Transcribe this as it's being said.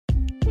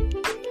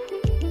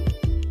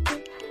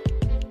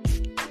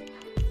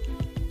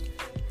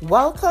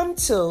Welcome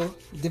to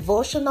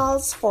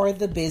Devotionals for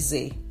the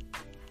Busy.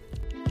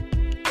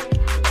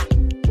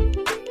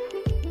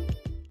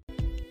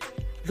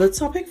 The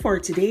topic for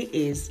today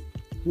is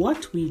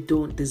what we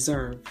don't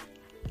deserve.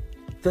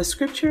 The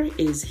scripture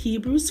is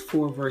Hebrews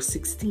 4 verse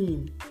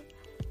 16.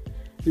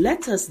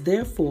 Let us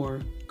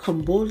therefore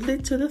come boldly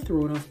to the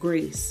throne of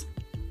grace,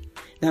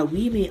 that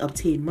we may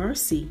obtain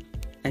mercy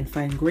and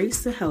find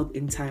grace to help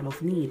in time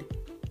of need.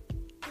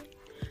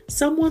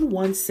 Someone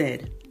once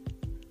said,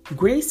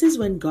 grace is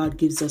when God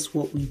gives us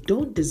what we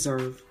don't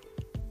deserve,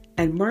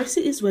 and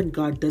mercy is when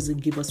God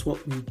doesn't give us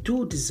what we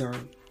do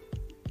deserve.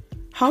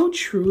 How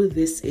true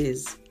this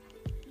is.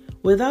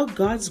 Without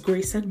God's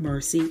grace and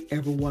mercy,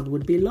 everyone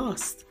would be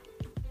lost.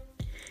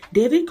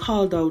 David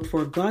called out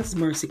for God's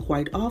mercy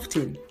quite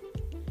often.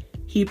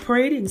 He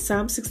prayed in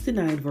Psalm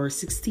 69 verse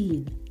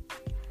 16,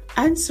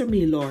 Answer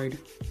me, Lord,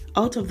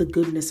 out of the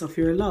goodness of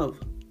your love.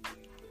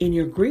 In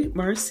your great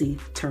mercy,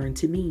 turn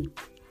to me.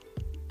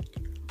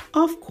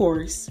 Of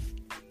course,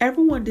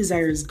 everyone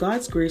desires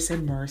God's grace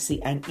and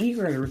mercy and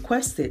eagerly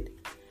requests it.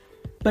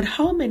 But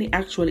how many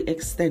actually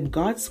extend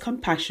God's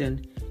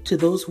compassion to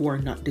those who are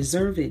not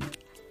deserving?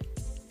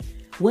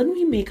 When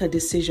we make a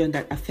decision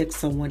that affects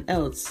someone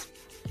else,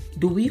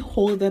 do we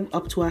hold them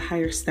up to a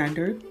higher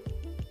standard?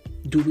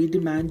 Do we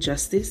demand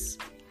justice?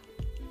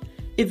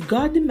 If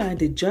God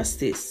demanded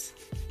justice,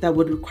 that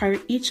would require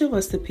each of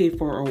us to pay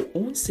for our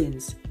own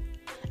sins,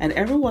 and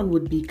everyone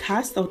would be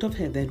cast out of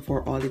heaven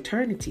for all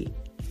eternity.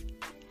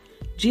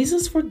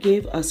 Jesus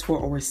forgave us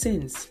for our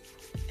sins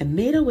and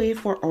made a way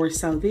for our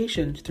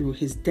salvation through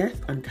his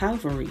death on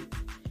Calvary,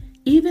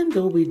 even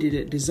though we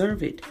didn't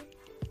deserve it.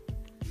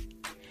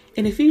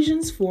 In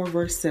Ephesians 4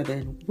 verse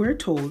 7, we're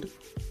told,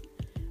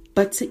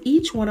 But to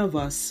each one of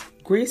us,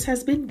 grace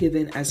has been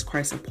given as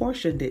Christ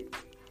apportioned it.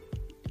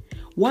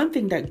 One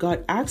thing that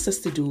God asks us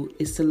to do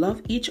is to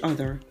love each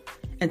other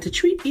and to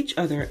treat each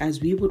other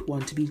as we would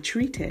want to be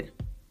treated.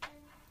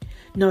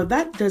 Now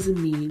that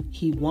doesn't mean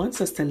he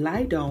wants us to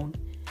lie down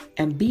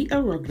and be a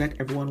rug that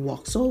everyone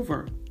walks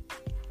over.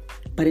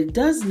 But it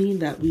does mean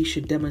that we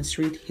should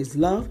demonstrate his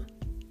love,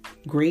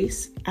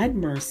 grace, and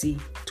mercy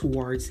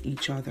towards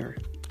each other.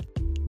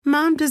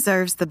 Mom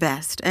deserves the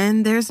best,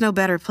 and there's no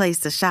better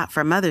place to shop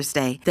for Mother's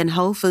Day than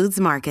Whole Foods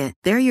Market.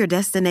 They're your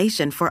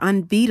destination for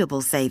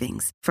unbeatable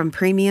savings, from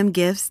premium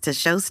gifts to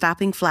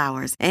show-stopping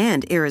flowers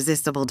and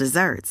irresistible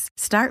desserts.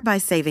 Start by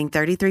saving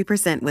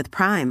 33% with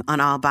Prime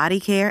on all body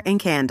care and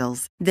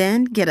candles.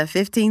 Then get a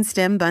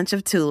 15-stem bunch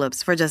of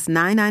tulips for just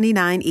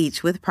 $9.99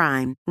 each with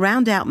Prime.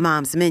 Round out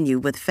Mom's menu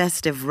with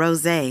festive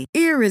rosé,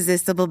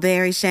 irresistible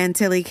berry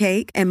chantilly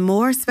cake, and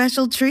more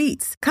special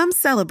treats. Come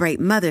celebrate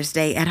Mother's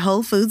Day at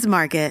Whole Foods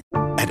Market.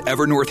 At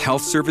Evernorth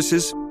Health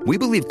Services, we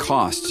believe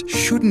costs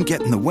shouldn't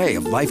get in the way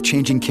of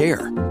life-changing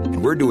care,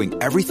 and we're doing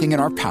everything in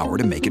our power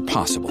to make it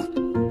possible.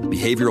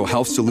 Behavioral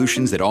health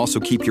solutions that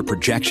also keep your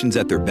projections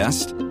at their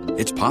best?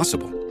 It's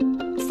possible.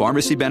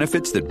 Pharmacy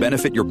benefits that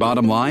benefit your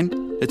bottom line?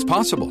 It's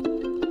possible.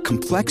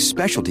 Complex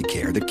specialty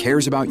care that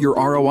cares about your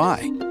ROI?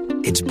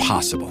 It's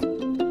possible.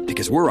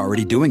 Because we're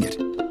already doing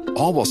it.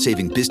 All while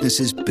saving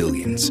businesses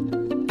billions.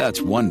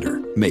 That's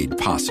Wonder made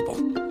possible.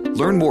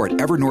 Learn more at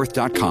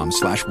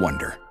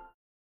evernorth.com/wonder.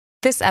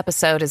 This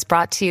episode is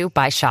brought to you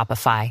by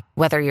Shopify.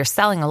 Whether you're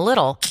selling a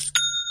little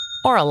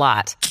or a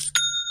lot,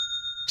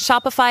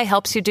 Shopify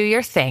helps you do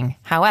your thing,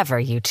 however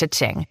you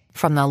cha-ching.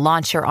 From the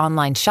launch your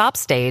online shop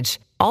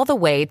stage, all the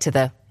way to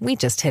the we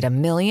just hit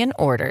 1 million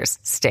orders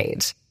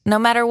stage. No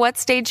matter what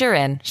stage you're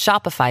in,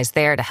 Shopify's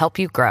there to help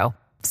you grow.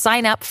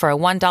 Sign up for a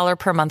 $1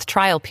 per month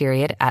trial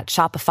period at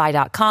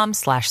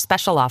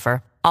shopify.com/special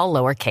offer, all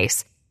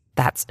lowercase.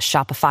 That's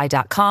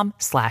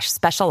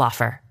shopify.com/special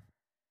offer.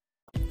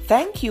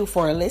 Thank you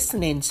for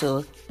listening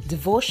to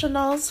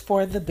Devotionals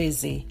for the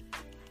Busy.